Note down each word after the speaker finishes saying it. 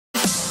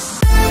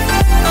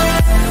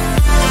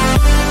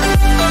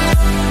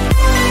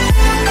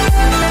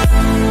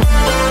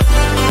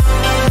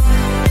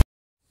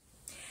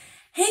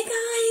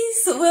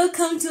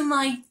welcome to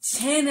my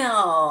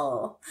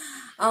channel.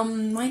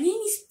 My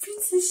name is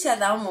Princess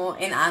Shadamo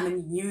and I'm a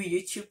new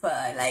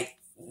YouTuber. Like,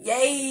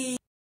 yay!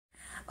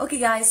 Okay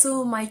guys,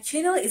 so my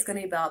channel is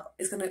gonna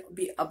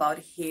be about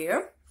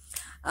hair,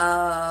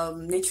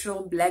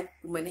 natural black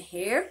woman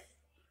hair.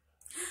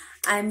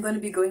 I'm gonna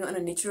be going on a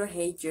natural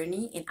hair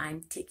journey and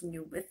I'm taking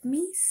you with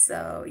me.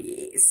 So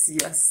yes,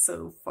 you're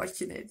so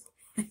fortunate.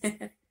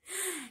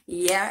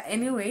 Yeah,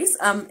 anyways,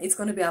 it's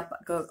gonna be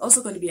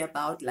also gonna be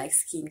about like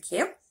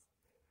skincare,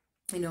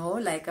 you know,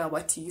 like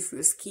what to use for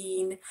your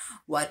skin,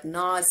 what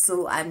not.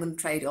 So I'm gonna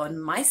try it on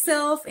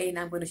myself and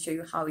I'm gonna show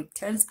you how it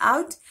turns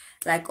out,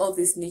 like all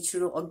this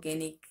natural,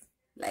 organic,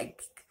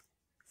 like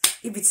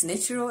if it's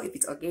natural, if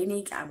it's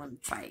organic, I'm gonna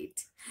try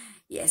it.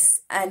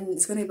 Yes, and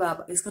it's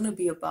gonna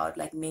be about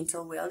like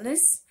mental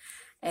wellness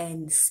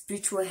and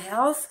spiritual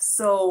health.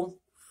 So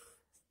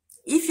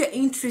if you're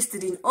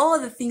interested in all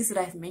the things that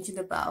I've mentioned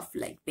above,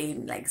 like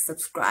then like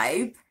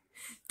subscribe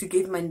to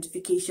get my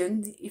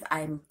notifications if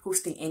I'm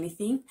posting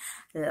anything,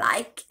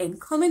 like and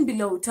comment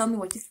below, tell me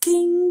what you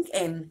think.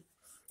 And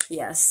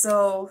yeah,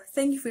 so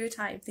thank you for your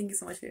time. Thank you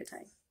so much for your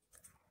time.